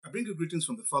I bring you greetings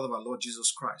from the Father of our Lord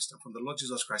Jesus Christ and from the Lord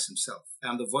Jesus Christ himself. I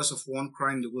am the voice of one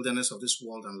crying in the wilderness of this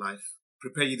world and life.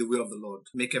 Prepare ye the way of the Lord.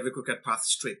 Make every crooked path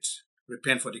straight.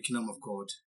 Repent, for the kingdom of God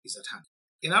is at hand.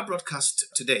 In our broadcast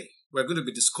today, we're going to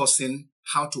be discussing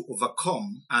how to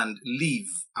overcome and live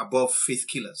above faith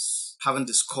killers, having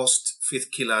discussed faith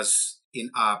killers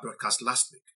in our broadcast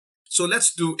last week. So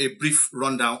let's do a brief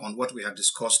rundown on what we had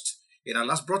discussed in our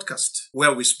last broadcast,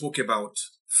 where we spoke about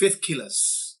faith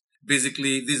killers.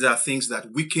 Basically, these are things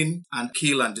that weaken and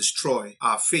kill and destroy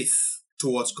our faith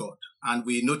towards God. And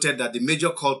we noted that the major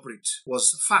culprit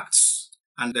was facts.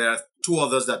 And there are two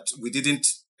others that we didn't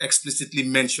explicitly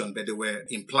mention, but they were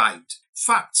implied.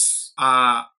 Facts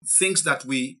are things that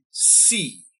we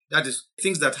see. That is,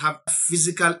 things that have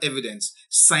physical evidence,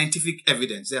 scientific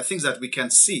evidence. They are things that we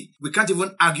can see. We can't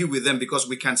even argue with them because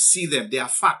we can see them. They are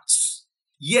facts.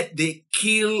 Yet they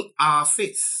kill our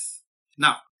faith.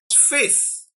 Now,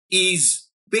 faith is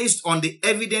based on the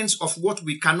evidence of what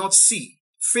we cannot see.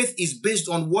 Faith is based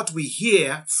on what we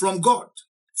hear from God.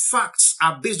 Facts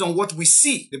are based on what we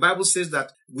see. The Bible says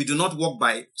that we do not walk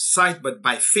by sight, but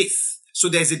by faith. So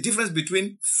there's a difference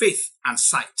between faith and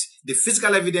sight. The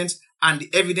physical evidence and the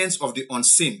evidence of the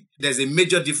unseen. There's a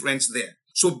major difference there.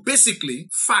 So basically,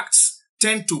 facts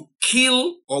tend to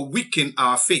kill or weaken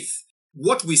our faith.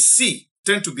 What we see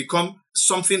tend to become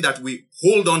something that we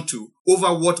hold on to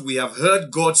over what we have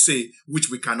heard God say, which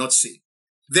we cannot see.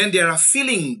 Then there are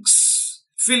feelings.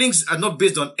 Feelings are not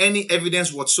based on any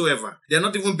evidence whatsoever. They are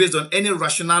not even based on any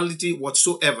rationality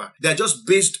whatsoever. They are just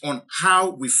based on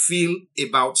how we feel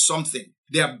about something.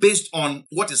 They are based on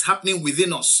what is happening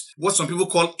within us, what some people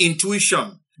call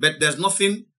intuition, but there's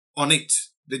nothing on it.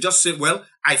 They just say, well,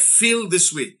 I feel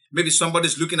this way. Maybe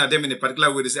somebody's looking at them in a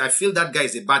particular way. They say, I feel that guy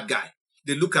is a bad guy.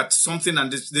 They look at something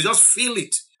and they just feel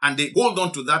it. And they hold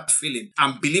on to that feeling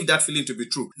and believe that feeling to be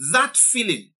true. That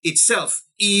feeling itself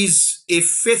is a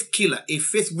faith killer, a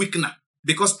faith weakener.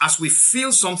 Because as we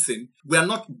feel something, we are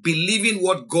not believing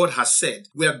what God has said.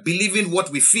 We are believing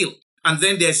what we feel. And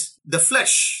then there's the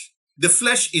flesh. The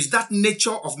flesh is that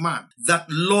nature of man that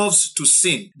loves to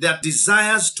sin, that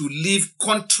desires to live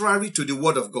contrary to the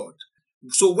word of God.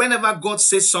 So whenever God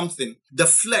says something, the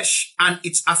flesh and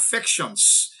its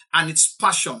affections and its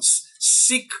passions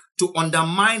seek to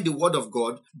undermine the word of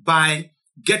God by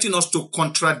getting us to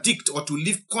contradict or to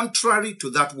live contrary to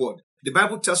that word. The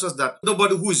Bible tells us that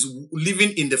nobody who is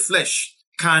living in the flesh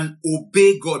can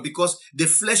obey God because the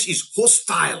flesh is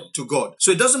hostile to God.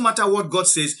 So it doesn't matter what God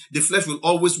says, the flesh will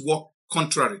always walk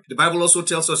contrary. The Bible also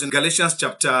tells us in Galatians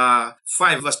chapter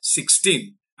 5 verse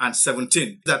 16 and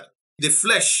 17 that the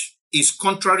flesh is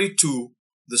contrary to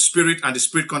the spirit and the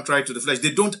spirit contrary to the flesh.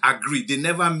 They don't agree. They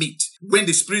never meet. When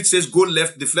the spirit says go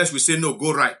left, the flesh will say no,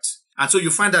 go right. And so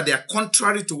you find that they are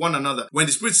contrary to one another. When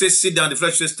the spirit says sit down, the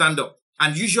flesh says stand up.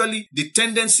 And usually the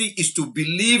tendency is to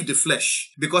believe the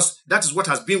flesh because that is what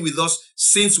has been with us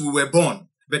since we were born.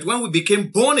 But when we became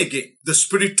born again, the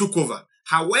spirit took over.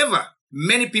 However,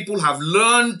 many people have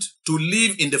learned to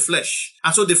live in the flesh.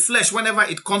 And so the flesh, whenever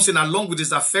it comes in along with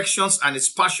its affections and its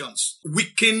passions,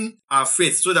 weaken our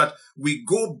faith so that we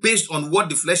go based on what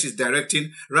the flesh is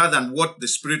directing rather than what the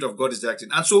Spirit of God is directing.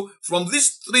 And so from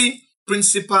these three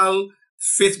principal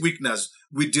faith weakness,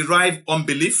 we derive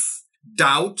unbelief,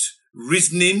 doubt,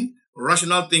 reasoning,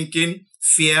 rational thinking,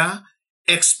 fear,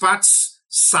 experts,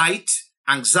 sight,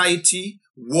 anxiety,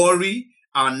 worry,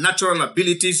 our natural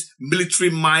abilities, military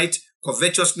might,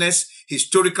 covetousness,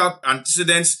 historical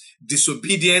antecedents,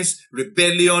 disobedience,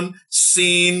 rebellion,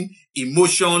 sin,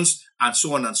 emotions, and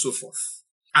so on and so forth.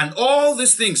 And all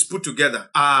these things put together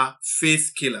are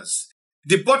faith killers.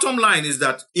 The bottom line is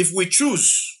that if we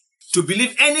choose to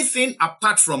believe anything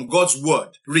apart from God's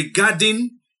word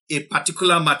regarding a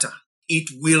particular matter, it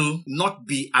will not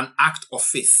be an act of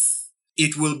faith.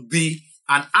 It will be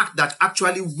an act that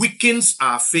actually weakens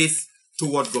our faith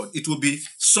toward God. It will be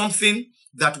something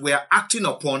that we are acting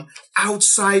upon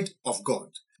outside of God.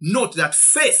 Note that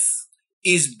faith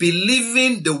is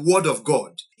believing the word of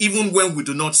God, even when we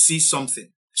do not see something.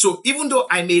 So even though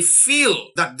I may feel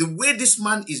that the way this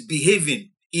man is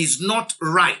behaving is not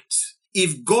right,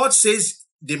 if God says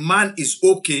the man is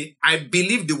okay, I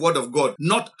believe the word of God,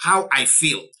 not how I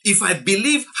feel. If I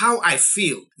believe how I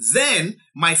feel, then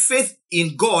my faith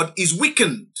in God is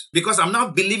weakened because I'm now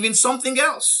believing something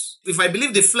else. If I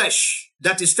believe the flesh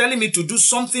that is telling me to do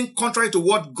something contrary to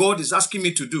what God is asking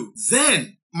me to do,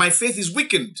 then my faith is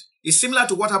weakened. It's similar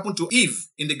to what happened to Eve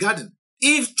in the garden.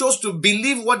 Eve chose to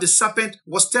believe what the serpent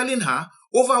was telling her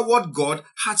over what God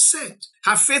had said.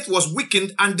 Her faith was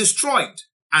weakened and destroyed,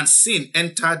 and sin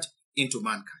entered into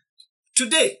mankind.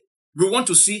 Today, we want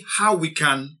to see how we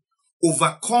can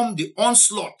overcome the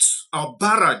onslaught or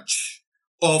barrage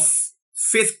of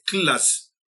faith killers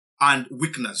and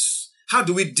weakness? How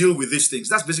do we deal with these things?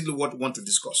 That's basically what we want to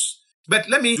discuss. But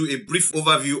let me do a brief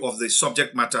overview of the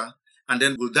subject matter, and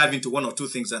then we'll dive into one or two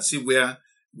things and see where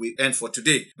we end for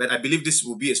today. But I believe this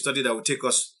will be a study that will take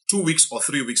us 2 weeks or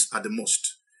 3 weeks at the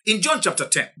most. In John chapter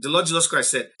 10, the Lord Jesus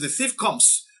Christ said, "The thief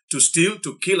comes to steal,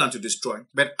 to kill, and to destroy.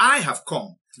 But I have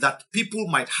come that people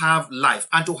might have life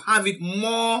and to have it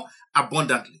more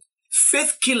abundantly."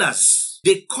 Faith killers,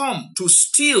 they come to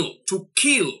steal, to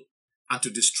kill, and to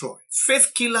destroy.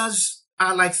 Faith killers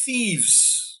are like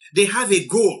thieves. They have a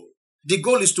goal. The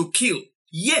goal is to kill.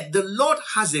 Yet the Lord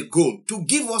has a goal to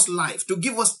give us life, to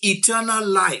give us eternal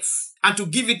life, and to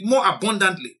give it more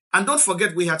abundantly. And don't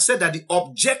forget, we had said that the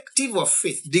objective of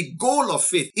faith, the goal of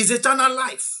faith, is eternal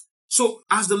life. So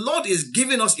as the Lord is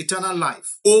giving us eternal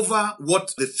life over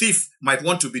what the thief might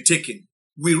want to be taken,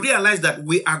 we realize that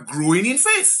we are growing in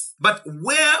faith. But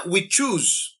where we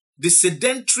choose the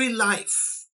sedentary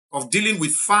life of dealing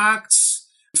with facts,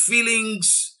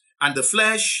 feelings, and the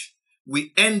flesh,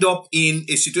 we end up in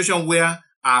a situation where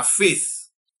our faith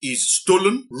is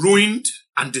stolen, ruined,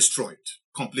 and destroyed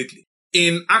completely.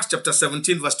 In Acts chapter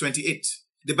 17, verse 28,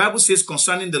 the Bible says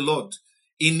concerning the Lord,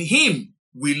 "In him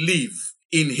we live,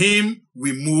 in him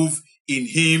we move, in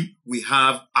him we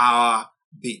have our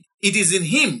being." It is in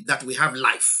him that we have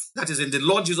life. That is in the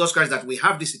Lord Jesus Christ that we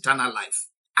have this eternal life.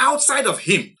 Outside of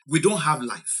him, we don't have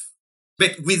life.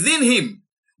 But within him,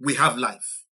 we have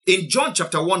life. In John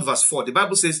chapter 1, verse 4, the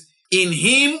Bible says, "In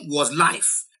him was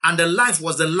life, and the life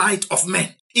was the light of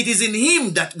men." It is in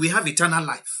him that we have eternal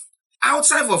life.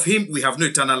 Outside of him, we have no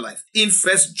eternal life. In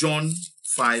 1 John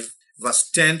 5,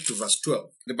 verse 10 to verse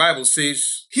 12, the Bible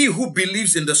says, "He who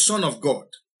believes in the Son of God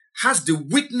has the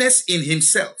witness in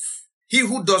himself. He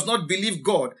who does not believe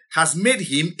God has made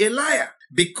him a liar,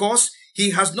 because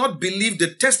he has not believed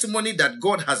the testimony that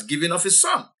God has given of his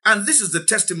Son. And this is the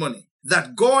testimony,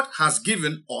 that God has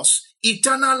given us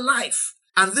eternal life.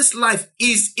 And this life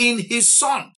is in his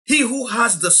Son. He who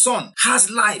has the Son has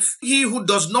life. He who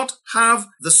does not have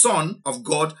the Son of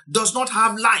God does not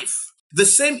have life." The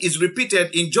same is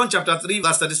repeated in John chapter 3,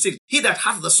 verse 36. "He that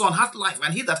hath the Son hath life,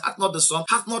 and he that hath not the Son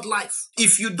hath not life."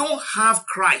 If you don't have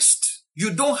Christ,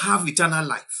 you don't have eternal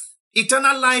life.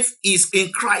 Eternal life is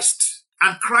in Christ.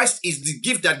 And Christ is the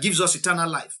gift that gives us eternal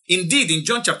life. Indeed, in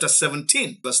John chapter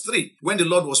 17, verse 3, when the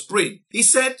Lord was praying, he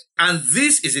said, "And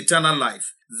this is eternal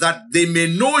life, that they may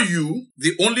know you,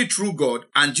 the only true God,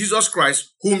 and Jesus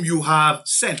Christ, whom you have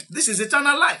sent." This is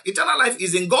eternal life. Eternal life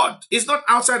is in God. It's not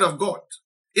outside of God.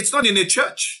 It's not in a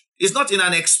church. It's not in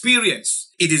an experience.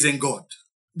 It is in God.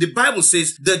 The Bible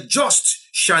says, "The just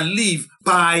shall live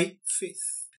by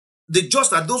faith." The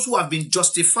just are those who have been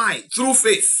justified through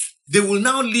faith. They will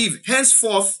now live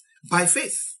henceforth by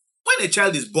faith. When a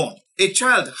child is born, a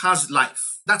child has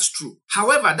life. That's true.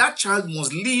 However, that child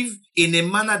must live in a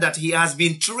manner that he has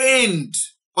been trained.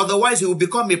 Otherwise, he will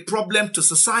become a problem to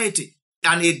society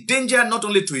and a danger not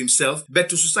only to himself, but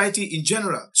to society in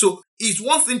general. So it's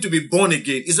one thing to be born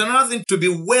again. It's another thing to be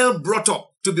well brought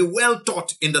up, to be well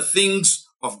taught in the things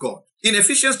of God. In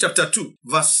Ephesians chapter 2,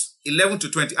 verse 11 to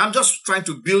 20, I'm just trying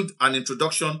to build an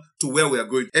introduction to where we are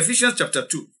going. Ephesians chapter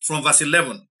 2, from verse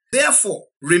 11. "Therefore,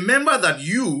 remember that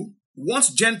you, once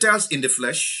Gentiles in the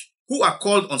flesh, who are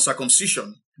called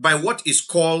uncircumcision by what is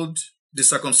called the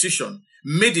circumcision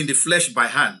made in the flesh by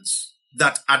hands,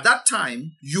 that at that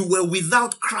time you were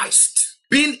without Christ,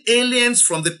 being aliens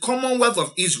from the commonwealth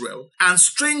of Israel and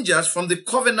strangers from the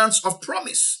covenants of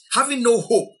promise, having no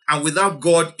hope and without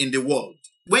God in the world."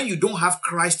 When you don't have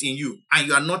Christ in you and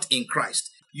you are not in Christ,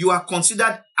 you are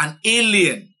considered an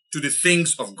alien to the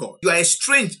things of God. You are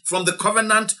estranged from the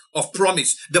covenant of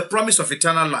promise, the promise of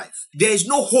eternal life. There is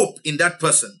no hope in that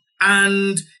person,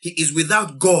 and he is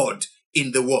without God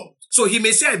in the world. So he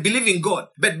may say, "I believe in God,"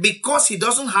 but because he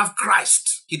doesn't have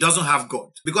Christ, he doesn't have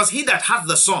God. Because he that hath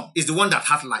the Son is the one that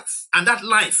hath life, and that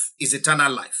life is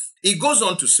eternal life. He goes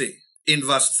on to say in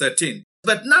verse 13,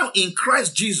 "But now in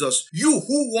Christ Jesus, you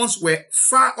who once were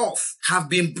far off have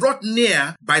been brought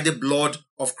near by the blood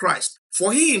of Christ.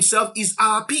 For he himself is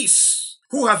our peace,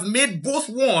 who hath made both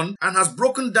one and has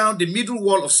broken down the middle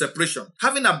wall of separation,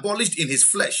 having abolished in his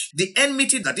flesh the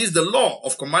enmity, that is the law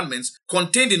of commandments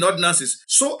contained in ordinances,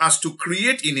 so as to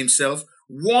create in himself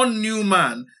one new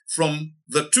man from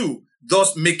the two,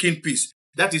 thus making peace."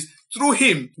 That is, through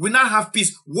him, we now have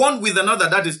peace one with another.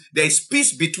 That is, there is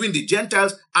peace between the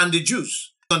Gentiles and the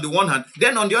Jews on the one hand.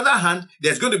 Then on the other hand,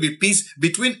 there's going to be peace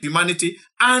between humanity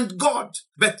and God.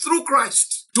 But through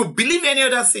Christ, to believe any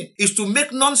other thing is to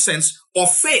make nonsense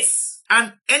of faith.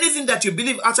 And anything that you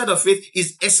believe outside of faith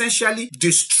is essentially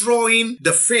destroying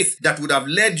the faith that would have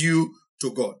led you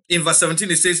to God. In verse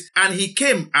 17 it says, and he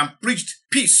came and preached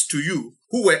peace to you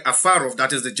who were afar off,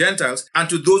 that is the Gentiles, and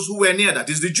to those who were near, that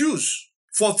is the Jews.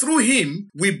 For through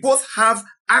him we both have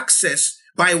access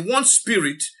by one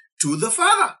Spirit to the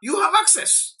Father. You have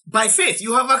access. By faith,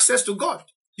 you have access to God.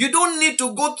 You don't need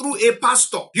to go through a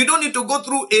pastor. You don't need to go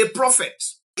through a prophet.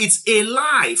 It's a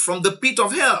lie from the pit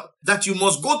of hell that you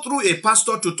must go through a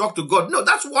pastor to talk to God. No,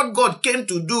 that's what God came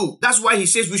to do. That's why he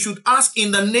says we should ask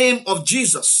in the name of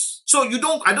Jesus. So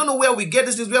I don't know where we get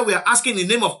this, where we are asking in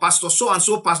the name of pastor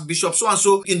so-and-so, past bishop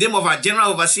so-and-so, in the name of our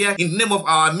general overseer, in the name of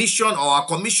our mission or our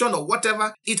commission or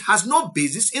whatever. It has no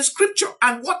basis in scripture.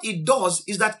 And what it does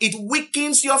is that it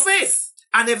weakens your faith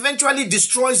and eventually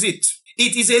destroys it.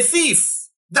 It is a thief.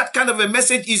 That kind of a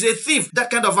message is a thief. That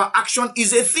kind of an action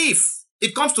is a thief.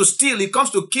 It comes to steal, it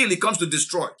comes to kill, it comes to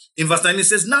destroy. In verse 9 it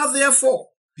says, now therefore,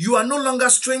 you are no longer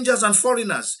strangers and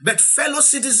foreigners, but fellow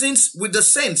citizens with the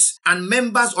saints and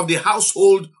members of the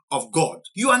household of God.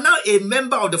 You are now a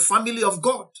member of the family of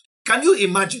God. Can you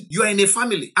imagine? You are in a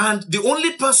family and the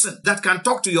only person that can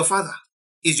talk to your father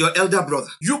is your elder brother.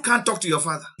 You can't talk to your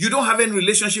father. You don't have any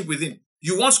relationship with him.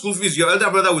 You want school fees, your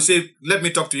elder brother will say, let me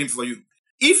talk to him for you.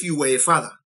 If you were a father,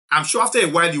 I'm sure after a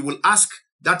while you will ask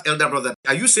that elder brother,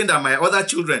 are you saying that my other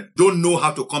children don't know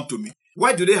how to come to me?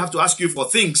 Why do they have to ask you for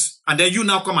things and then you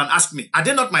now come and ask me? Are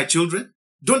they not my children?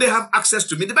 Don't they have access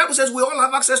to me? The Bible says we all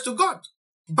have access to God.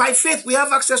 By faith, we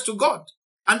have access to God.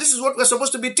 And this is what we're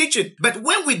supposed to be teaching. But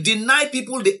when we deny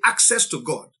people the access to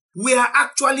God, we are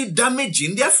actually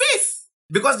damaging their faith.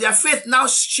 Because their faith now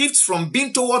shifts from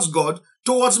being towards God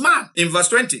towards man. In verse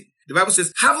 20. The Bible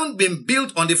says, having been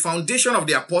built on the foundation of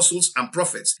the apostles and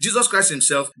prophets, Jesus Christ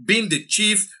himself being the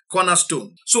chief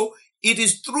cornerstone. So it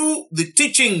is through the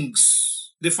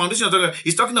teachings, the foundation of the,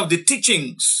 he's talking of the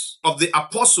teachings of the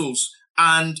apostles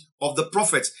and of the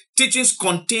prophets, teachings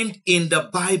contained in the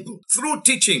Bible. Through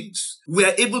teachings, we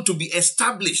are able to be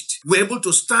established. We're able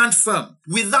to stand firm.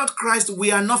 Without Christ,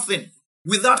 we are nothing.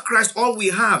 Without Christ, all we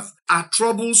have are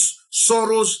troubles,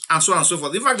 sorrows, and so on and so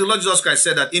forth. In fact, the Lord Jesus Christ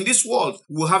said that in this world,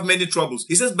 we'll have many troubles.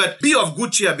 He says, but be of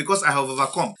good cheer because I have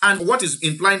overcome. And what is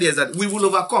implying there is that we will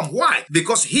overcome. Why?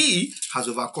 Because he has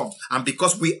overcome and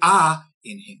because we are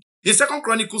in him. In 2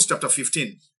 Chronicles chapter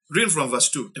 15, reading from verse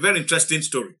 2, a very interesting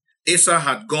story. Asa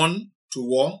had gone to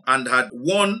war and had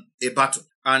won a battle.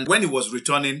 And when he was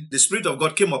returning, the Spirit of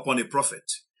God came upon a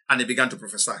prophet. And he began to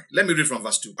prophesy. Let me read from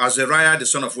verse 2. Azariah, the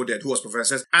son of Oded, who was prophesying,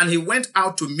 says, and he went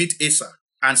out to meet Asa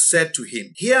and said to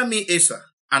him, hear me, Asa,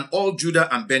 and all Judah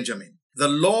and Benjamin. The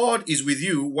Lord is with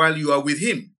you while you are with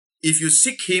him. If you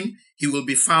seek him, he will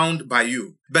be found by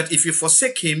you. But if you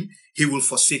forsake him, he will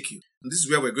forsake you. And this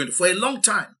is where we're going to. For a long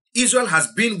time, Israel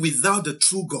has been without the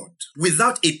true God,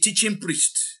 without a teaching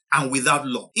priest, and without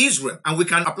law. Israel, and we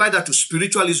can apply that to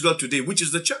spiritual Israel today, which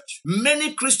is the church.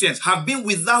 Many Christians have been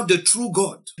without the true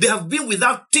God. They have been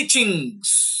without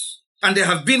teachings, and they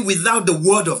have been without the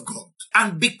word of God.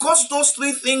 And because those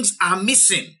three things are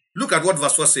missing, look at what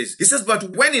verse 4 says. It says,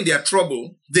 but when in their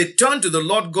trouble, they turned to the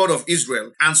Lord God of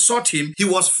Israel and sought him, he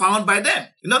was found by them.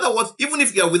 In other words, even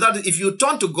if you are without it, if you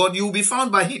turn to God, you will be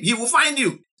found by him. He will find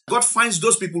you. God finds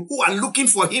those people who are looking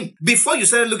for him. Before you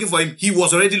started looking for him, he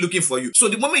was already looking for you. So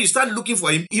the moment you start looking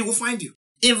for him, he will find you.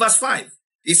 In verse 5,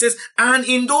 it says, and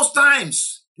in those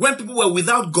times, when people were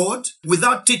without God,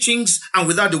 without teachings, and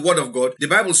without the word of God, the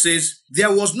Bible says,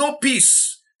 there was no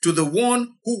peace to the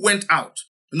one who went out,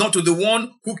 not to the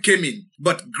one who came in,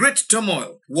 but great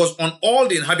turmoil was on all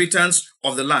the inhabitants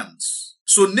of the lands.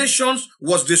 So nations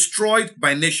was destroyed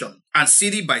by nation and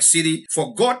city by city,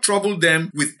 for God troubled them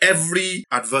with every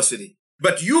adversity.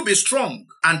 But you be strong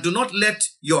and do not let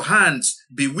your hands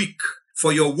be weak,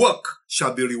 for your work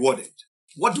shall be rewarded.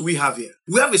 What do we have here?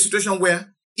 We have a situation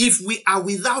where if we are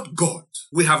without God,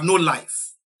 we have no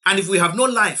life. And if we have no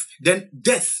life, then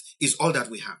death is all that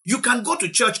we have. You can go to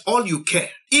church all you care.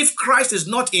 If Christ is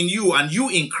not in you and you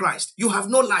in Christ, you have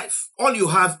no life. All you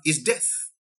have is death.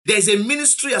 There is a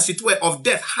ministry, as it were, of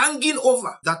death hanging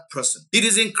over that person. It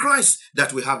is in Christ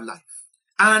that we have life.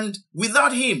 And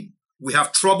without him, we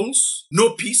have troubles,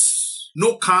 no peace,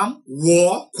 no calm,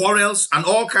 war, quarrels, and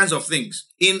all kinds of things.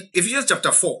 In Ephesians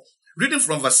chapter 4, reading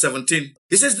from verse 17,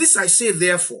 it says, this I say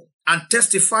therefore, and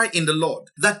testify in the Lord,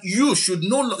 that you should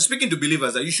speaking to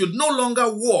believers, that you should no longer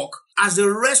walk as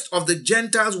the rest of the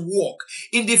Gentiles walk,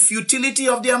 in the futility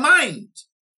of their mind,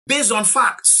 based on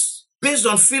facts, based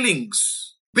on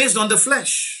feelings, based on the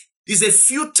flesh. Is a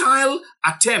futile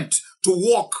attempt to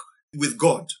walk with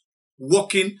God,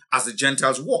 walking as the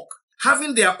Gentiles walk.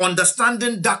 having their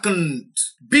understanding darkened,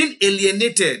 being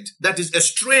alienated, that is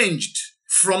estranged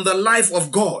from the life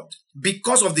of God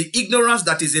because of the ignorance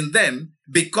that is in them,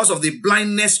 because of the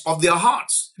blindness of their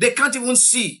hearts. They can't even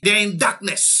see. They're in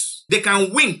darkness. They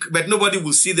can wink, but nobody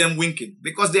will see them winking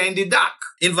because they're in the dark.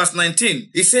 In verse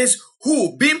 19, it says,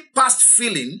 who, being past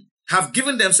feeling, have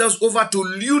given themselves over to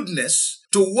lewdness,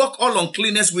 to work all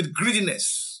uncleanness with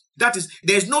greediness. That is,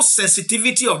 there is no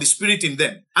sensitivity of the spirit in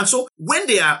them. And so when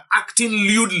they are acting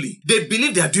lewdly, they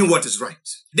believe they are doing what is right.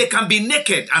 They can be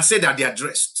naked and say that they are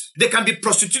dressed. They can be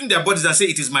prostituting their bodies and say,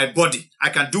 it is my body. I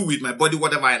can do with my body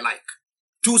whatever I like.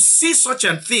 To see such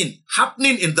a thing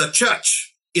happening in the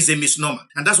church is a misnomer.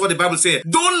 And that's what the Bible says.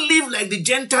 Don't live like the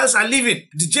Gentiles are living.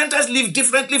 The Gentiles live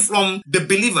differently from the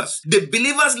believers. The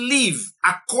believers live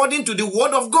according to the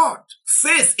word of God.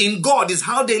 Faith in God is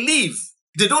how they live.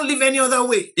 They don't live any other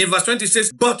way. In verse 20 it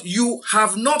says, but you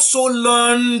have not so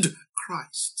learned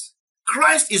Christ.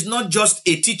 Christ is not just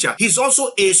a teacher. He's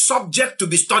also a subject to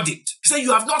be studied. He said,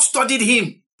 you have not studied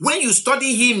him. When you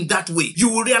study him that way, you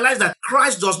will realize that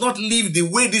Christ does not live the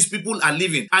way these people are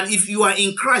living. And if you are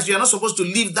in Christ, you are not supposed to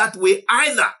live that way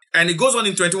either. And it goes on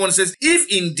in 21, it says,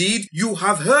 if indeed you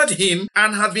have heard him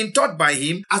and have been taught by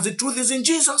him, as the truth is in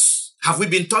Jesus. Have we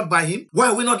been taught by him? Why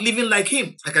are we not living like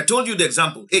him? Like I told you the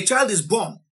example. A child is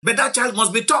born, but that child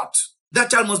must be taught.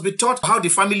 That child must be taught how the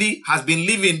family has been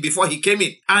living before he came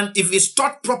in. And if he's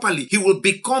taught properly, he will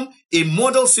become a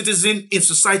model citizen in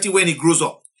society when he grows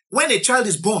up. When a child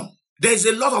is born, there is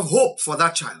a lot of hope for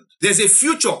that child. There's a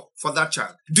future for that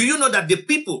child. Do you know that the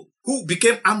people who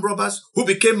became armed robbers, who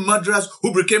became murderers,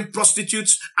 who became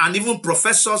prostitutes, and even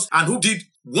professors, and who did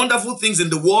wonderful things in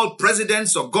the world,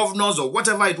 presidents or governors or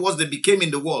whatever it was they became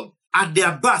in the world, at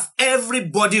their birth,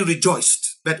 everybody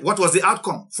rejoiced. But what was the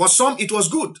outcome? For some, it was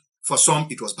good. For some,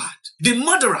 it was bad. The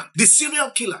murderer, the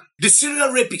serial killer, the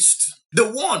serial rapist, the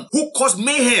one who caused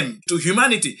mayhem to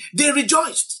humanity, they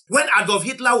rejoiced. When Adolf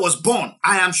Hitler was born,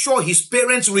 I am sure his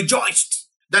parents rejoiced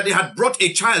that they had brought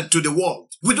a child to the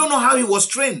world. We don't know how he was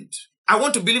trained. I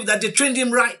want to believe that they trained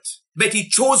him right, but he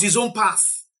chose his own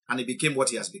path and he became what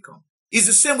he has become. It's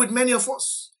the same with many of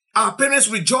us. Our parents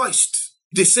rejoiced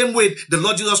the same way the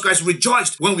Lord Jesus Christ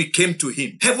rejoiced when we came to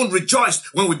him. Heaven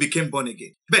rejoiced when we became born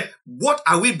again. But what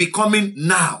are we becoming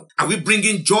now? Are we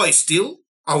bringing joy still?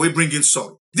 Or are we bringing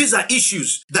sorrow? These are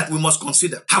issues that we must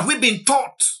consider. Have we been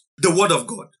taught the word of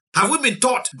God? Have we been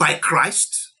taught by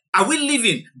Christ? Are we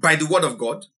living by the word of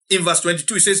God? In verse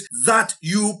 22, it says, that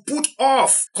you put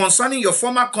off concerning your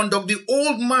former conduct the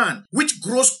old man, which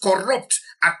grows corrupt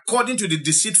according to the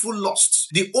deceitful lusts.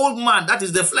 The old man, that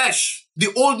is the flesh.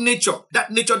 The old nature,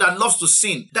 that nature that loves to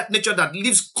sin, that nature that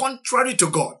lives contrary to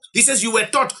God. He says you were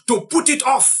taught to put it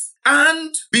off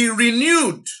and be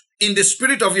renewed in the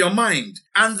spirit of your mind,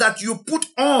 and that you put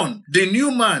on the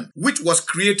new man, which was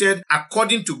created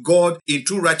according to God in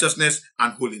true righteousness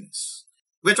and holiness.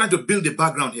 We're trying to build a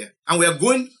background here, and we are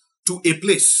going to a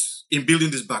place in building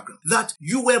this background, that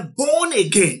you were born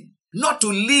again, not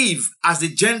to live as the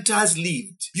Gentiles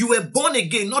lived. You were born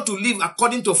again not to live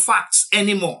according to facts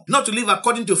anymore, not to live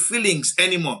according to feelings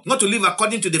anymore, not to live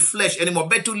according to the flesh anymore,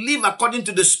 but to live according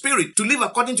to the Spirit, to live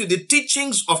according to the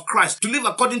teachings of Christ, to live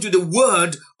according to the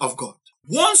Word of God.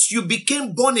 Once you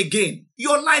became born again,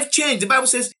 your life changed. The Bible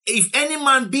says, if any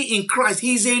man be in Christ,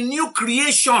 he is a new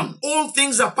creation. All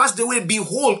things are passed away.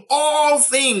 Behold, all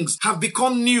things have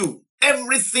become new.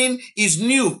 Everything is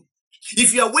new.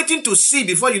 If you are waiting to see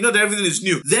before you know that everything is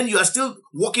new, then you are still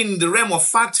walking in the realm of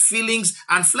facts, feelings,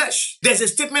 and flesh. There's a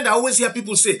statement I always hear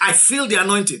people say, I feel the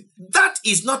anointing. That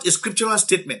is not a scriptural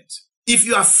statement. If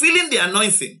you are feeling the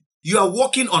anointing, you are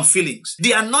walking on feelings.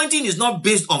 The anointing is not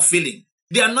based on feeling.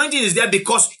 The anointing is there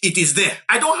because it is there.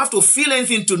 I don't have to feel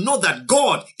anything to know that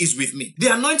God is with me. The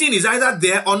anointing is either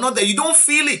there or not there. You don't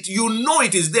feel it. You know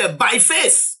it is there by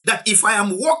faith. That if I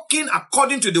am walking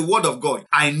according to the word of God,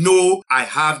 I know I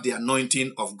have the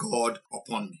anointing of God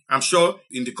upon me. I'm sure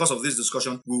in the course of this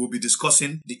discussion, we will be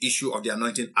discussing the issue of the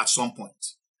anointing at some point.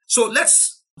 So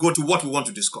let's go to what we want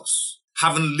to discuss,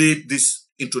 having laid this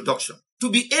introduction. To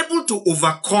be able to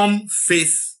overcome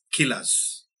faith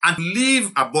killers and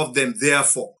live above them,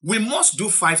 therefore, we must do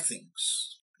 5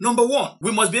 things. Number 1,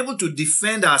 we must be able to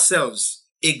defend ourselves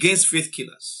against faith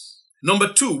killers.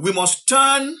 Number 2, we must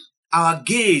turn our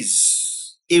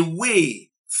gaze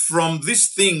away from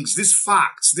these things, these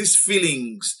facts, these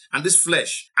feelings, and this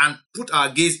flesh, and put our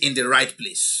gaze in the right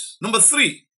place. Number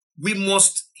 3, we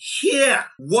must hear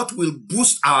what will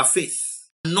boost our faith,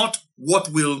 not what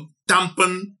will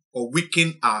dampen or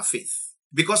weaken our faith.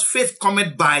 Because faith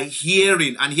cometh by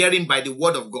hearing, and hearing by the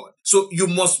word of God. So you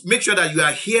must make sure that you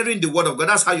are hearing the word of God.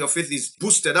 That's how your faith is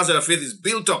boosted. That's how your faith is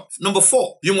built up. Number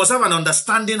 4, you must have an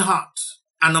understanding heart.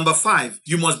 And number 5,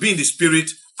 you must be in the spirit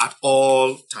at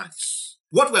all times.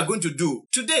 What we are going to do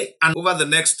today and over the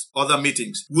next other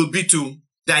meetings will be to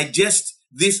digest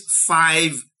these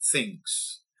 5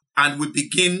 things. And we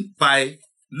begin by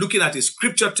looking at a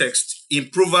scripture text in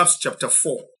Proverbs chapter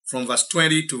 4, from verse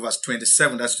 20 to verse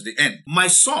 27, that's to the end. My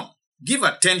son, give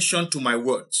attention to my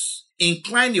words.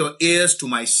 Incline your ears to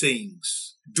my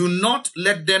sayings. Do not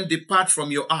let them depart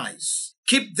from your eyes.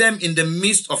 Keep them in the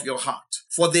midst of your heart,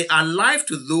 for they are life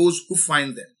to those who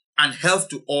find them, and health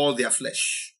to all their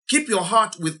flesh. Keep your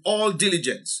heart with all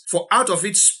diligence, for out of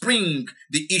it spring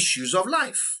the issues of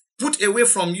life. Put away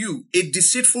from you a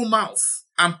deceitful mouth,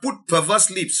 and put perverse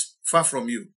lips far from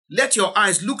you. Let your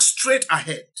eyes look straight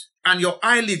ahead, and your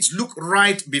eyelids look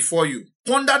right before you.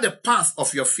 Ponder the path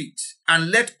of your feet,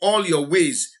 and let all your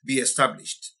ways be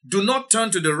established. Do not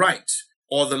turn to the right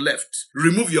or the left.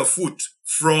 Remove your foot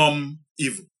from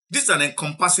evil. This is an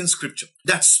encompassing scripture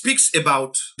that speaks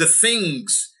about the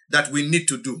things that we need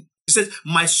to do. It says,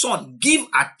 my son, give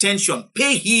attention,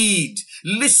 pay heed,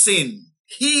 listen,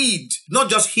 heed, not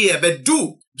just hear, but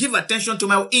do. Give attention to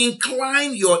my,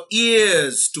 incline your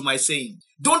ears to my saying.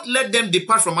 Don't let them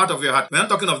depart from out of your heart. We're not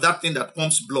talking of that thing that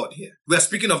pumps blood here. We are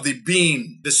speaking of the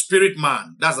being, the spirit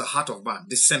man. That's the heart of man,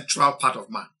 the central part of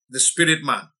man, the spirit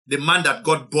man, the man that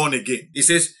got born again. He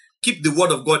says, keep the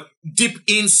word of God deep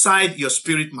inside your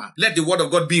spirit man. Let the word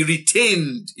of God be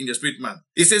retained in your spirit man.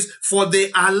 He says, for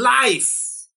they are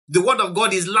life. The word of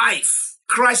God is life.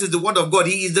 Christ is the word of God.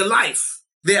 He is the life.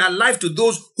 They are life to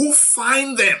those who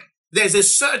find them. There's a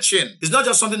searching. It's not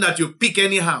just something that you pick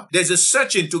anyhow. There's a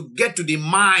searching to get to the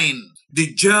mind,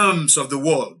 the germs of the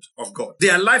word of God. They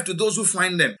are life to those who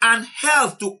find them, and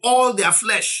health to all their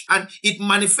flesh. And it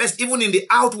manifests even in the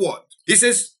outward. He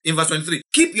says in verse 23,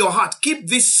 keep your heart, keep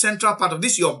this central part of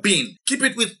this, your being. Keep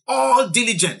it with all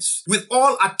diligence, with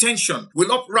all attention,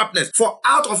 with uprightness. For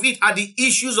out of it are the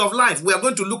issues of life. We are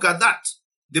going to look at that.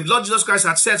 The Lord Jesus Christ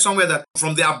had said somewhere that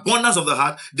from the abundance of the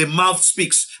heart, the mouth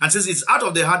speaks. And says it's out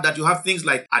of the heart that you have things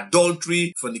like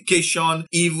adultery, fornication,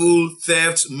 evil,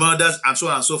 thefts, murders, and so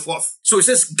on and so forth. So it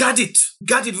says, guard it.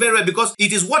 Guard it very well, because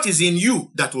it is what is in you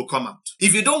that will come out.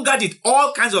 If you don't guard it,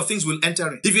 all kinds of things will enter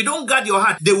in. If you don't guard your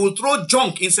heart, they will throw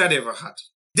junk inside of your heart.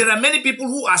 There are many people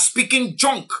who are speaking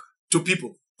junk to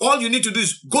people. All you need to do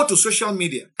is go to social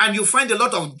media and you find a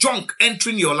lot of junk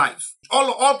entering your life.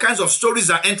 All kinds of stories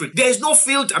are entering. There is no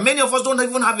filter. Many of us don't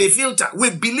even have a filter.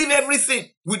 We believe everything.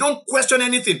 We don't question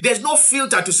anything. There's no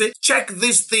filter to say, check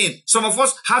this thing. Some of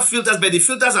us have filters, but the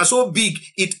filters are so big,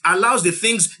 it allows the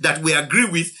things that we agree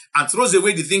with and throws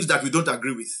away the things that we don't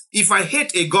agree with. If I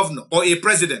hate a governor or a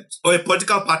president or a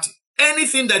political party,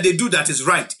 anything that they do that is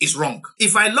right is wrong.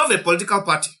 If I love a political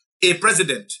party, a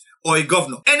president, or a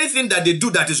governor, anything that they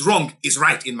do that is wrong is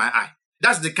right in my eye.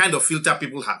 That's the kind of filter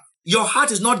people have. Your heart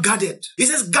is not guarded. He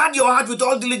says, guard your heart with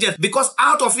all diligence, because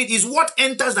out of it is what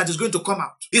enters that is going to come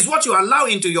out. It's what you allow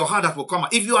into your heart that will come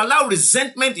out. If you allow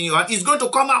resentment in your heart, it's going to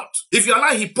come out. If you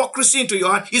allow hypocrisy into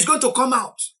your heart, it's going to come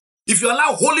out. If you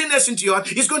allow holiness into your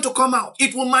heart, it's going to come out.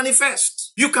 It will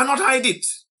manifest. You cannot hide it.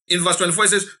 In verse 24, it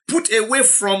says, put away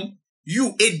from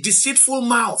you a deceitful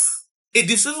mouth. A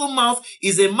deceitful mouth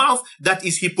is a mouth that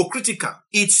is hypocritical.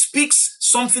 It speaks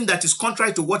something that is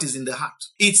contrary to what is in the heart.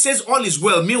 It says all is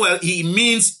well. Meanwhile, he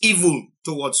means evil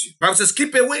towards you. The Bible says,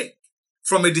 keep away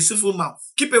from a deceitful mouth.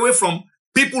 Keep away from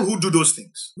people who do those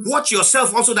things. Watch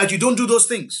yourself also that you don't do those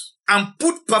things. And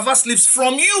put perverse lips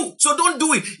from you. So don't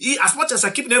do it. As much as I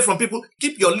keep away from people,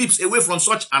 keep your lips away from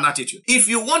such an attitude. If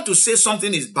you want to say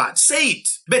something is bad, say it.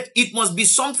 But it must be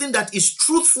something that is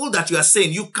truthful that you are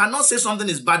saying. You cannot say something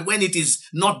is bad when it is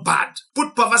not bad.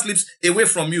 Put perverse lips away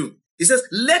from you. He says,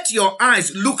 let your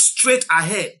eyes look straight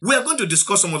ahead. We are going to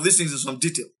discuss some of these things in some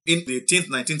detail. In the 18th,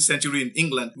 19th century in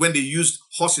England, when they used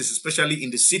horses, especially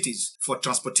in the cities, for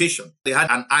transportation, they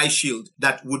had an eye shield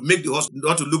that would make the horse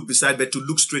not to look beside, but to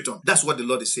look straight on. That's what the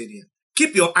Lord is saying here.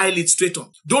 Keep your eyelids straight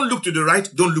on. Don't look to the right.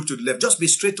 Don't look to the left. Just be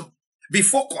straight on. Be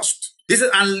focused. He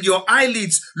says, and your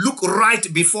eyelids look right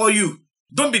before you.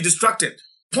 Don't be distracted.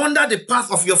 Ponder the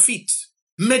path of your feet.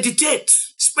 Meditate.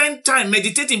 Spend time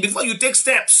meditating before you take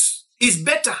steps. It's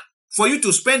better for you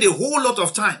to spend a whole lot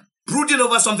of time brooding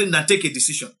over something than take a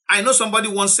decision. I know somebody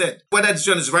once said, whether a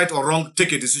decision is right or wrong,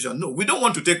 take a decision. No, we don't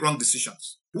want to take wrong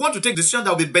decisions. We want to take decisions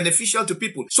that will be beneficial to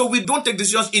people. So we don't take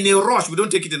decisions in a rush. We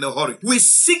don't take it in a hurry. We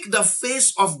seek the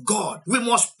face of God. We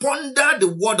must ponder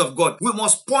the word of God. We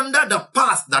must ponder the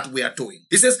path that we are towing.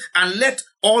 He says, and let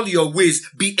all your ways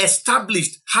be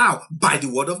established. How? By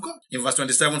the word of God. In verse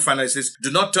 27, finally, it says,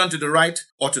 do not turn to the right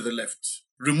or to the left.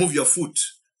 Remove your foot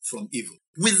from evil.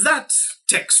 With that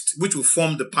text, which will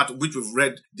form the part which we've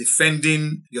read,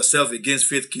 defending yourself against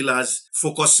faith killers,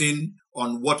 focusing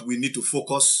on what we need to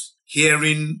focus,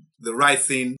 hearing the right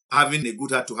thing, having a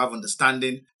good heart to have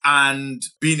understanding, and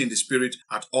being in the spirit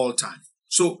at all times.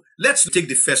 So let's take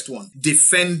the first one,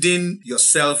 defending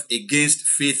yourself against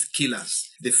faith killers.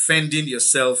 Defending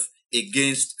yourself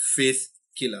against faith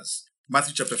killers.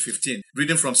 Matthew chapter 15,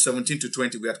 reading from 17 to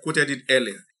 20. We had quoted it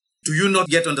earlier. Do you not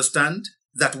yet understand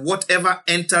that whatever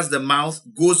enters the mouth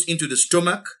goes into the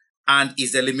stomach and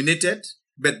is eliminated?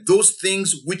 But those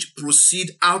things which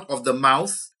proceed out of the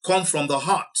mouth come from the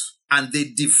heart, and they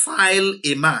defile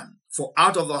a man. For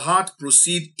out of the heart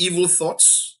proceed evil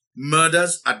thoughts,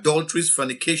 murders, adulteries,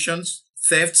 fornications,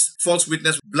 thefts, false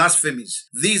witness, blasphemies.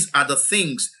 These are the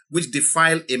things which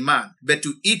defile a man. But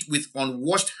to eat with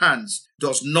unwashed hands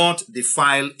does not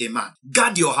defile a man.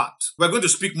 Guard your heart. We're going to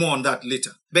speak more on that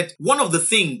later. But one of the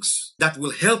things that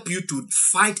will help you to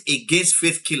fight against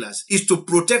faith killers is to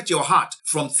protect your heart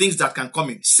from things that can come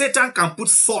in. Satan can put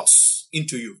thoughts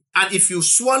into you. And if you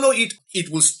swallow it, it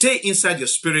will stay inside your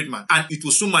spirit, man. And it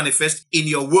will soon manifest in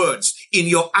your words, in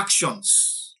your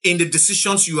actions, in the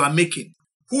decisions you are making.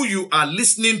 Who you are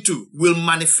listening to will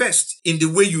manifest in the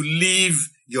way you live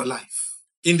your life,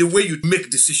 in the way you make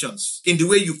decisions, in the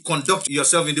way you conduct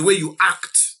yourself, in the way you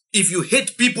act. If you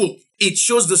hate people, it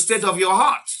shows the state of your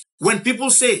heart. When people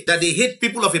say that they hate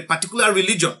people of a particular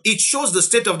religion, it shows the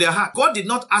state of their heart. God did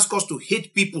not ask us to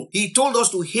hate people. He told us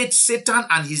to hate Satan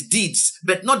and his deeds,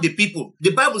 but not the people.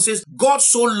 The Bible says God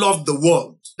so loved the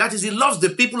world. That is, he loves the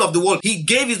people of the world. He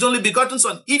gave his only begotten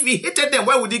son. If he hated them,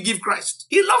 why would he give Christ?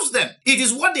 He loves them. It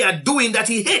is what they are doing that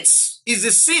he hates. It's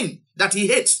the sin that he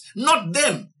hates, not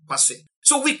them per se.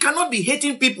 So we cannot be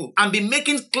hating people and be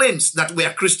making claims that we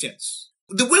are Christians.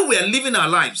 The way we are living our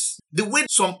lives, the way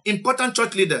some important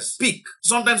church leaders speak,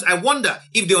 sometimes I wonder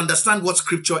if they understand what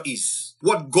scripture is,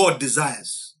 what God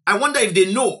desires. I wonder if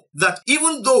they know that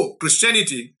even though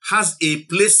Christianity has a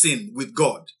placing with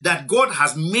God, that God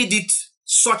has made it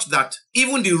such that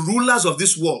even the rulers of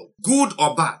this world, good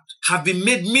or bad, have been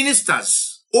made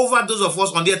ministers over those of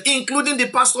us on the earth, including the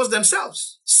pastors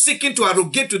themselves, seeking to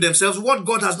arrogate to themselves what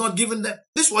God has not given them.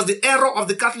 This was the error of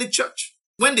the Catholic Church,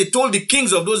 when they told the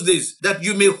kings of those days that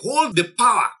you may hold the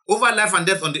power over life and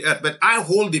death on the earth, but I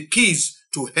hold the keys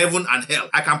to heaven and hell.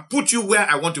 I can put you where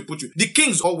I want to put you. The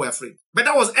kings all were afraid. But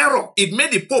that was error. It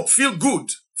made the Pope feel good,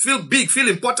 feel big, feel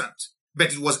important.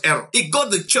 But it was error. It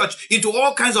got the church into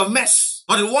all kinds of mess.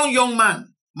 Until one young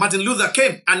man, Martin Luther,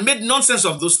 came and made nonsense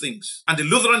of those things. And the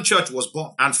Lutheran Church was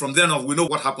born. And from then on, we know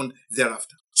what happened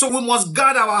thereafter. So we must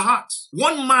guard our hearts.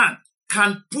 One man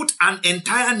can put an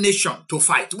entire nation to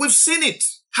fight. We've seen it.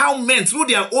 How men, through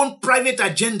their own private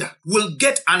agenda, will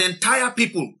get an entire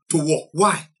people to war.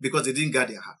 Why? Because they didn't guard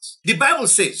their hearts. The Bible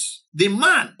says the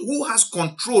man who has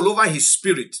control over his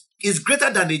spirit is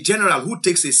greater than a general who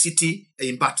takes a city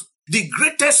in battle. The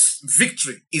greatest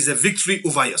victory is a victory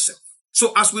over yourself.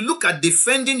 So as we look at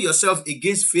defending yourself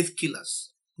against faith killers,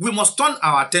 we must turn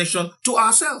our attention to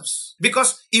ourselves.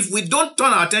 Because if we don't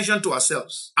turn our attention to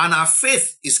ourselves and our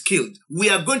faith is killed, we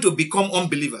are going to become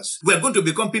unbelievers. We are going to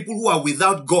become people who are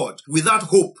without God, without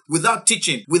hope, without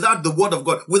teaching, without the word of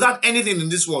God, without anything in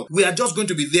this world. We are just going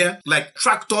to be there like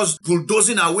tractors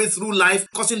bulldozing our way through life,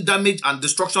 causing damage and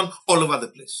destruction all over the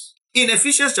place. In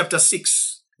Ephesians chapter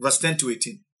 6, verse 10 to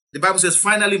 18, the Bible says,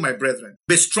 finally, my brethren,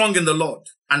 be strong in the Lord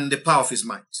and in the power of his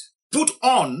might. Put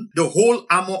on the whole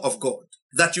armor of God,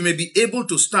 that you may be able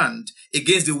to stand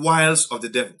against the wiles of the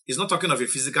devil. He's not talking of a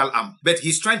physical armor, but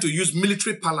he's trying to use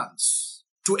military parlance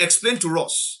to explain to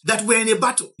us that we're in a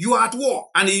battle. You are at war.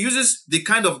 And he uses the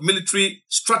kind of military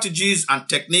strategies and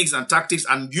techniques and tactics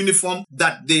and uniform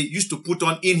that they used to put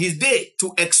on in his day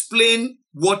to explain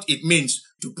what it means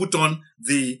to put on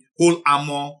the whole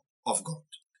armor of God.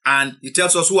 And he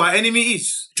tells us who our enemy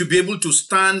is, to be able to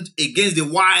stand against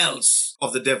the wiles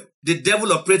of the devil. The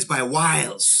devil operates by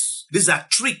wiles. These are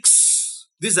tricks.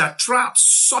 These are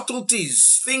traps,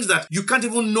 subtleties, things that you can't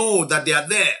even know that they are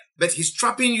there. But he's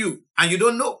trapping you and you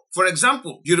don't know. For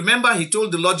example, you remember he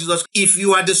told the Lord Jesus, if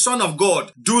you are the Son of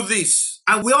God, do this.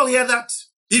 And we all hear that.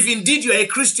 If indeed you are a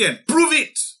Christian, prove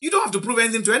it. You don't have to prove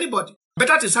anything to anybody. But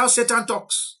that is how Satan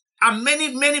talks. And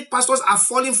many pastors are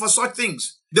falling for such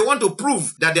things. They want to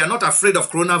prove that they are not afraid of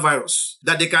coronavirus,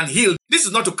 that they can heal. This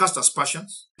is not to cast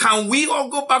aspersions. Can we all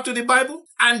go back to the Bible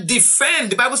and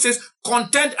defend? The Bible says,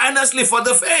 contend earnestly for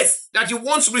the faith that you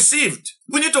once received.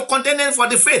 We need to contend for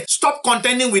the faith. Stop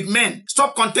contending with men.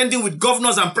 Stop contending with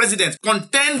governors and presidents.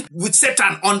 Contend with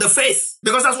Satan on the faith,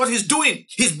 because that's what he's doing.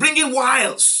 He's bringing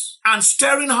wiles and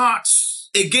stirring hearts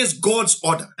against God's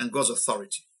order and God's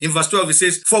authority. In verse 12, it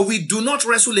says, for we do not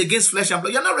wrestle against flesh and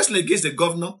blood. You're not wrestling against the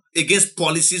governor, against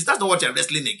policies. That's not what you're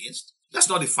wrestling against. That's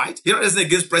not the fight. You're not wrestling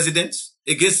against presidents,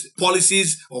 against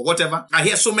policies or whatever. I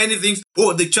hear so many things.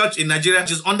 Oh, the church in Nigeria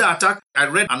is under attack. I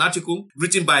read an article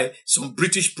written by some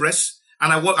British press,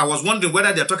 and I was wondering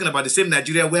whether they're talking about the same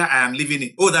Nigeria where I am living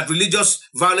in. Oh, that religious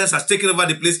violence has taken over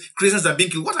the place. Christians are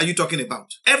being killed. What are you talking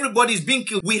about? Everybody is being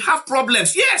killed. We have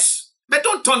problems. Yes. But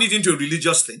don't turn it into a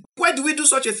religious thing. Why do we do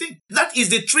such a thing? That is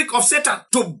the trick of Satan,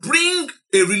 to bring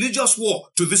a religious war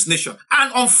to this nation.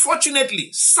 And unfortunately,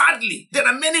 sadly, there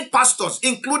are many pastors,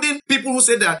 including people who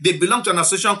say that they belong to an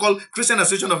association called Christian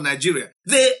Association of Nigeria.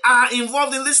 They are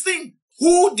involved in this thing.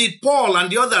 Who did Paul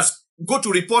and the others go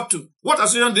to report to? What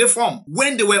association did they form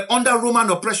when they were under Roman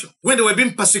oppression, when they were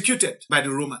being persecuted by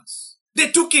the Romans? They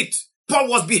took it. Paul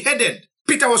was beheaded.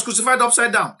 Peter was crucified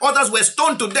upside down. Others were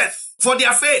stoned to death for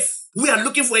their faith. We are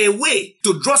looking for a way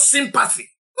to draw sympathy.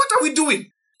 What are we doing?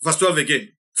 Verse 12 again.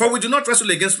 For we do not wrestle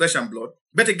against flesh and blood,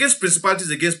 but against principalities,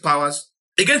 against powers,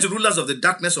 against the rulers of the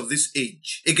darkness of this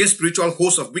age, against spiritual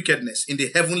hosts of wickedness in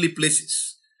the heavenly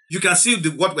places. You can see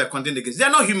what we are contending against. They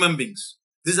are not human beings.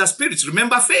 These are spirits.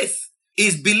 Remember, faith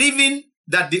is believing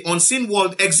that the unseen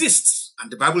world exists. And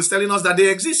the Bible is telling us that they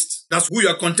exist. That's who you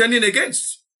are contending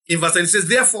against. In verse 10 it says,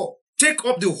 therefore, take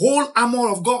up the whole armor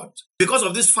of God because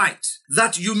of this fight,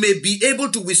 that you may be able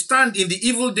to withstand in the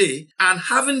evil day, and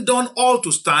having done all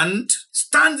to stand,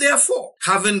 stand therefore,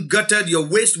 having girded your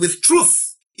waist with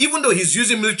truth. Even though he's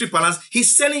using military parlance,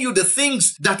 he's telling you the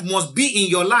things that must be in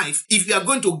your life if you are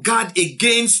going to guard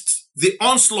against the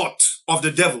onslaught of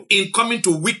the devil in coming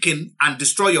to weaken and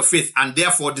destroy your faith and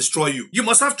therefore destroy you. You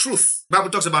must have truth. The Bible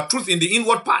talks about truth in the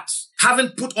inward parts. Having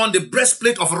put on the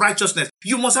breastplate of righteousness.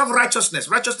 You must have righteousness.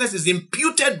 Righteousness is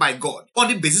imputed by God on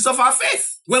the basis of our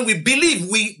faith. When we believe,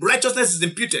 righteousness is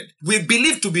imputed. We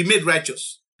believe to be made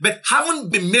righteous. But having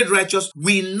been made righteous,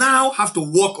 we now have to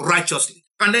walk righteously.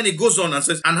 And then it goes on and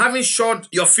says, and having shod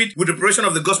your feet with the preparation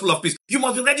of the gospel of peace. You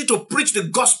must be ready to preach the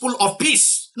gospel of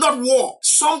peace, not war.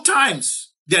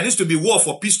 Sometimes there needs to be war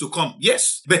for peace to come.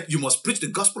 Yes, but you must preach the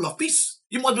gospel of peace.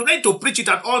 You must be ready to preach it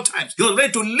at all times. You must be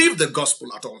ready to live the gospel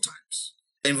at all times.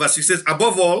 In verse 6 says,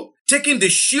 above all, taking the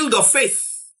shield of faith,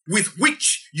 with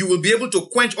which you will be able to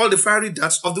quench all the fiery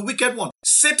darts of the wicked one.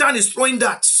 Satan is throwing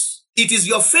darts. It is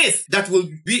your faith that will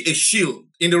be a shield.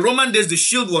 In the Roman days, the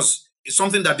shield was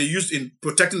something that they used in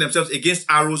protecting themselves against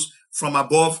arrows from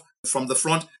above, from the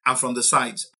front, and from the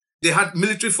sides. They had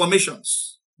military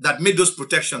formations that made those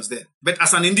protections there. But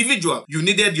as an individual, you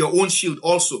needed your own shield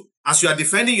also. As you are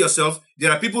defending yourself,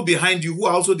 there are people behind you who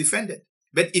are also defended.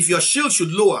 But if your shield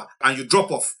should lower and you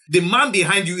drop off, the man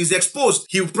behind you is exposed.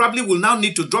 He probably will now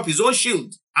need to drop his own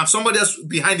shield. And somebody else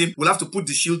behind him will have to put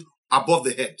the shield above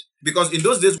the head. Because in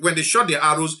those days, when they shot their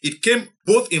arrows, it came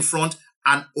both in front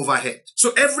and overhead.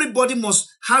 So everybody must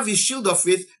have his shield of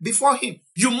faith before him.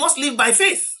 You must live by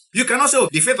faith. You cannot say, oh,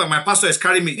 the faith of my pastor is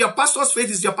carrying me. Your pastor's faith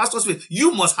is your pastor's faith.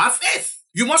 You must have faith.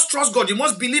 You must trust God. You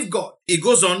must believe God. It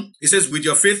goes on. It says, with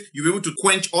your faith, you'll be able to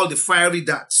quench all the fiery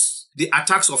darts, the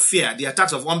attacks of fear, the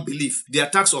attacks of unbelief, the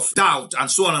attacks of doubt, and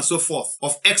so on and so forth,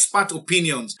 of expert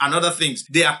opinions and other things.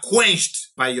 They are quenched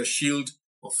by your shield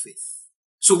of faith.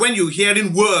 So when you're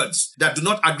hearing words that do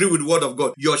not agree with the word of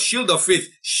God, your shield of faith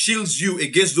shields you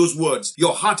against those words.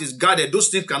 Your heart is guarded. Those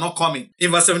things cannot come in.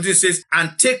 In verse 17 it says,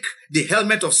 and take the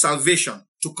helmet of salvation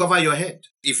to cover your head.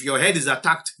 If your head is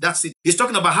attacked, that's it. He's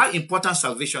talking about how important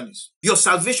salvation is. Your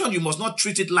salvation, you must not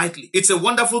treat it lightly. It's a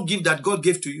wonderful gift that God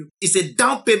gave to you. It's a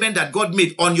down payment that God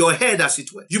made on your head, as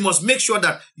it were. You must make sure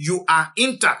that you are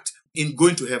intact in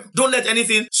going to heaven. Don't let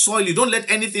anything soil you. Don't let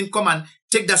anything come and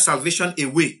take that salvation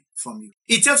away from you.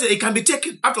 It tells you it can be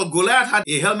taken. After Goliath had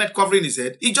a helmet covering his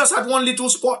head, he just had one little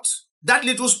spot. That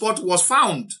little spot was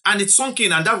found and it sunk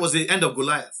in, and that was the end of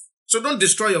Goliath. So don't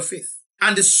destroy your faith.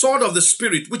 And the sword of the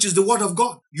Spirit, which is the word of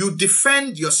God. You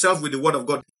defend yourself with the word of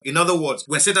God. In other words,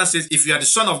 when Satan says, if you are the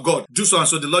son of God, do so and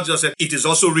so, the Lord Jesus said, it is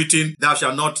also written, thou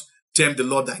shalt not tempt the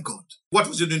Lord thy God. What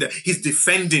was he doing there? He's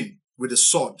defending with the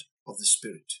sword of the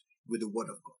Spirit, with the word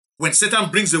of God. When Satan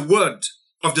brings a word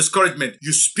of discouragement,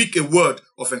 you speak a word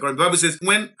of encouragement. The Bible says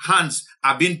when hands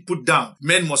are being put down,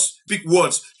 men must speak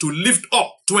words to lift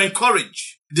up, to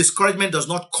encourage. Discouragement does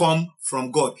not come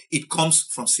from God. It comes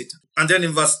from Satan. And then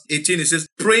in verse 18, it says,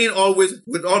 praying always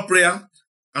with all prayer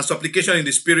and supplication in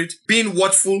the Spirit, being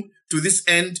watchful to this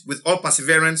end with all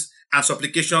perseverance and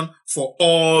supplication for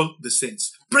all the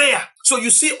saints. Prayer. So you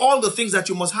see all the things that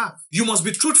you must have. You must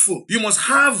be truthful. You must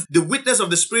have the witness of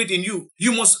the Spirit in you.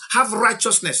 You must have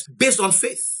righteousness based on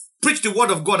faith. Preach the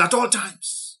word of God at all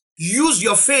times. Use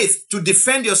your faith to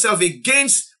defend yourself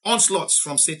against onslaughts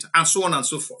from Satan, and so on and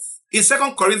so forth. In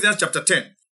 2 Corinthians chapter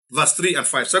 10, verse 3 and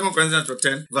 5, 2 Corinthians chapter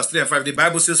 10, verse 3 and 5, the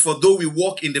Bible says, for though we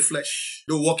walk in the flesh,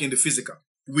 though we walk in the physical,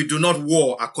 we do not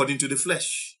war according to the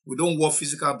flesh. We don't war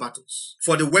physical battles.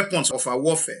 For the weapons of our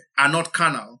warfare are not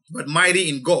carnal, but mighty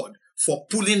in God for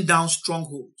pulling down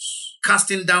strongholds,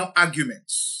 casting down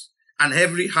arguments, and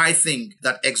every high thing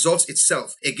that exalts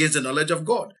itself against the knowledge of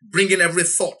God, bringing every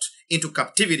thought into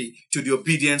captivity to the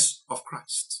obedience of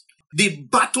Christ. The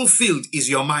battlefield is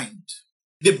your mind.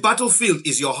 The battlefield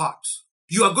is your heart.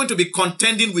 You are going to be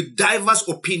contending with diverse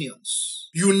opinions.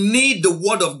 You need the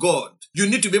word of God. You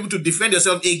need to be able to defend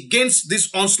yourself against this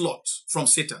onslaught from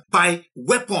Satan by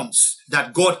weapons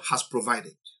that God has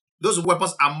provided. Those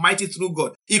weapons are mighty through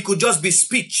God. It could just be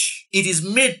speech. It is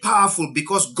made powerful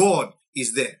because God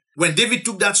is there. When David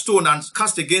took that stone and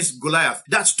cast against Goliath,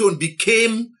 that stone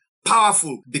became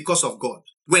powerful because of God.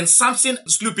 When Samson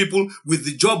slew people with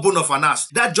the jawbone of an ass,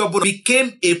 that jawbone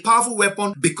became a powerful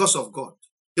weapon because of God.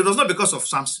 It was not because of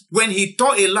Samson. When he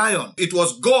tore a lion, it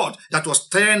was God that was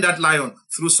tearing that lion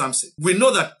through Samson. We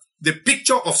know that the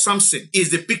picture of Samson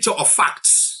is the picture of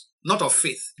facts, not of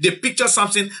faith. They picture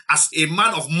Samson as a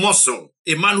man of muscle,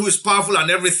 a man who is powerful and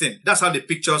everything. That's how they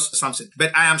picture Samson.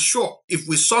 But I am sure if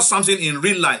we saw Samson in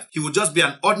real life, he would just be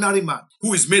an ordinary man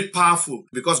who is made powerful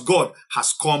because God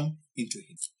has come into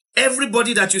him.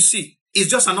 Everybody that you see is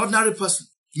just an ordinary person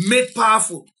made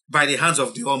powerful by the hands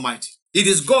of the Almighty. It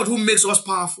is God who makes us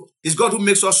powerful. It's God who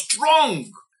makes us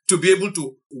strong to be able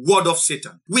to ward off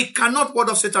Satan. We cannot ward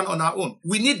off Satan on our own.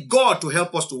 We need God to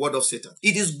help us to ward off Satan.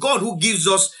 It is God who gives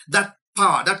us that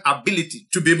power, that ability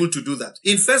to be able to do that.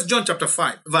 In 1 John chapter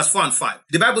 5, verse 4 and 5,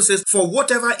 the Bible says, for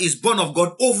whatever is born of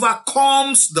God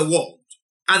overcomes the world.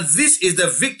 And this is the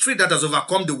victory that has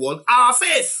overcome the world, our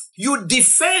faith. You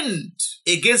defend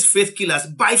against faith killers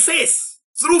by faith,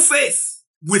 through faith,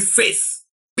 with faith.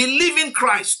 Believing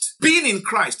Christ, being in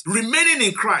Christ, remaining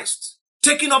in Christ,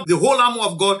 taking up the whole armor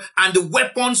of God and the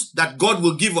weapons that God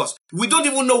will give us. We don't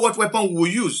even know what weapon we will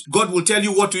use. God will tell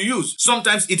you what to use.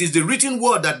 Sometimes it is the written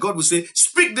word that God will say,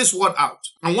 speak this word out.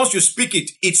 And once you speak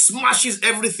it, it smashes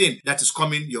everything that is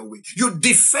coming your way. You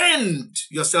defend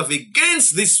yourself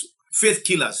against these faith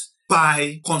killers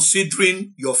by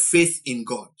considering your faith in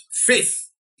God. Faith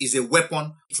is a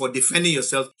weapon for defending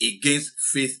yourself against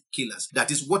faith killers. That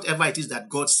is whatever it is that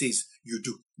God says you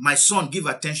do. My son, give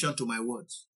attention to my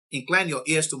words. Incline your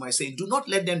ears to my saying. Do not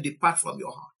let them depart from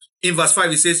your heart. In verse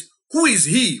 5, it says, who is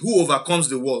he who overcomes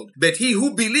the world? But he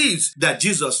who believes that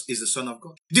Jesus is the Son of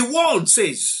God. The world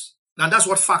says, and that's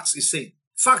what facts is saying.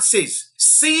 Fact says,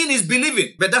 seeing is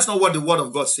believing. But that's not what the word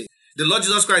of God says. The Lord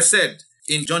Jesus Christ said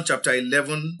in John chapter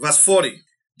 11, verse 40,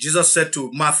 Jesus said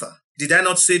to Martha, did I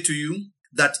not say to you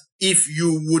that if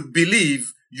you would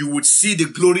believe, you would see the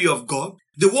glory of God?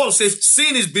 The world says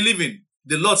seeing is believing.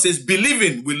 The Lord says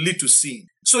believing will lead to seeing.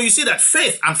 So you see that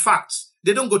faith and facts,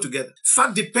 they don't go together.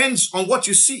 Fact depends on what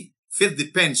you see. Faith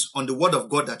depends on the word of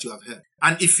God that you have heard.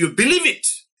 And if you believe it,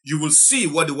 you will see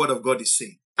what the word of God is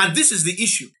saying. And this is the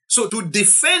issue. So to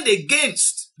defend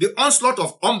against the onslaught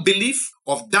of unbelief,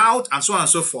 of doubt, and so on and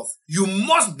so forth, you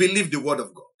must believe the word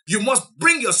of God. You must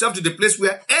bring yourself to the place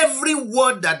where every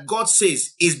word that God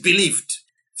says is believed.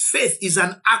 Faith is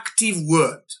an active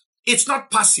word. It's not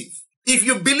passive. If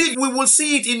you believe, we will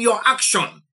see it in your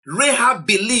action. Rahab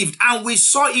believed and we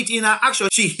saw it in her action.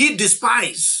 She hid the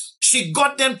spies. She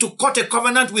got them to cut a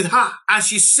covenant with her and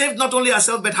she saved not only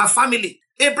herself but her family.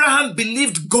 Abraham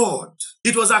believed God.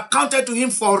 It was accounted to him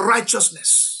for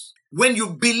righteousness. When you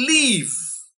believe,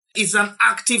 it's an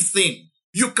active thing.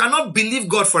 You cannot believe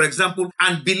God, for example,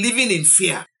 and believing in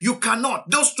fear. You cannot.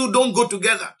 Those two don't go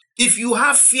together. If you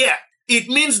have fear, it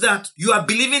means that you are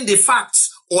believing the facts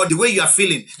or the way you are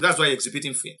feeling. That's why you're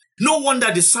exhibiting fear. No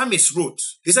wonder the psalmist wrote,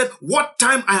 he said, what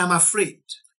time I am afraid,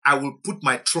 I will put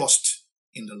my trust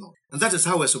in the Lord. And that is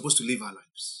how we're supposed to live our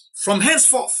lives. From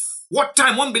henceforth, what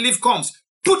time unbelief comes,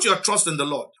 put your trust in the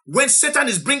Lord. When Satan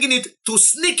is bringing it to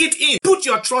sneak it in, put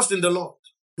your trust in the Lord.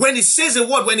 When he says a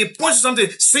word, when he points to something,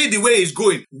 say the way it's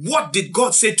going. What did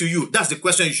God say to you? That's the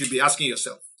question you should be asking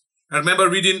yourself. I remember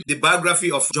reading the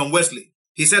biography of John Wesley.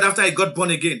 He said after he got born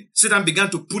again, Satan began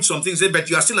to put some things, said, but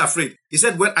you are still afraid. He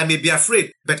said, well, I may be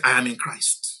afraid, but I am in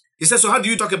Christ. He said, so how do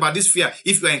you talk about this fear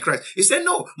if you are in Christ? He said,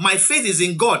 no, my faith is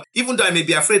in God, even though I may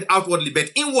be afraid outwardly,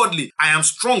 but inwardly, I am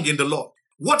strong in the Lord.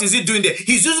 What is he doing there?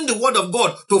 He's using the word of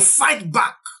God to fight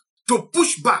back, to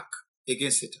push back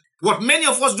against Satan. What many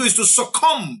of us do is to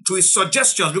succumb to his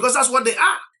suggestions because that's what they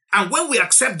are. And when we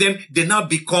accept them, they now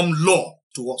become law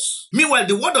to us. Meanwhile,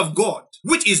 the word of God,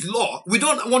 which is law, we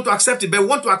don't want to accept it, but we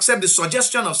want to accept the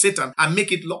suggestion of Satan and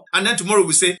make it law. And then tomorrow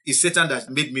we say, it's Satan that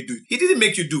made me do it. He didn't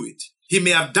make you do it. He may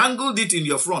have dangled it in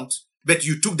your front, but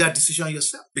you took that decision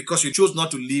yourself because you chose not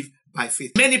to live by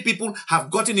faith. Many people have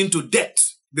gotten into debt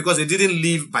because they didn't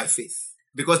live by faith.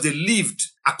 Because they lived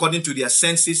according to their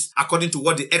senses, according to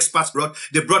what the experts brought.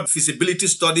 They brought feasibility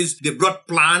studies. They brought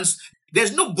plans.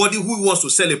 There's nobody who wants to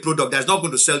sell a product that's not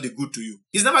going to sell the good to you.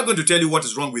 He's never going to tell you what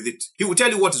is wrong with it. He will tell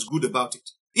you what is good about it.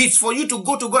 It's for you to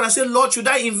go to God and say, Lord, should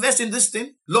I invest in this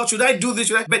thing? Lord, should I do this?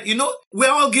 But you know,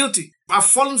 we're all guilty. I've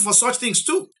fallen for such things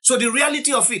too. So the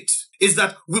reality of it is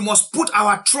that we must put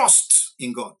our trust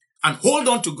in God and hold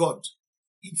on to God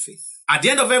in faith. At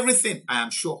the end of everything, I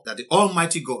am sure that the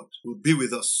Almighty God will be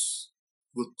with us,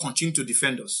 will continue to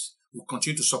defend us, will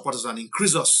continue to support us and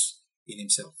increase us in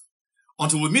himself.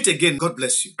 Until we meet again, God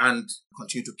bless you and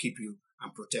continue to keep you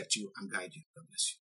and protect you and guide you. God bless you.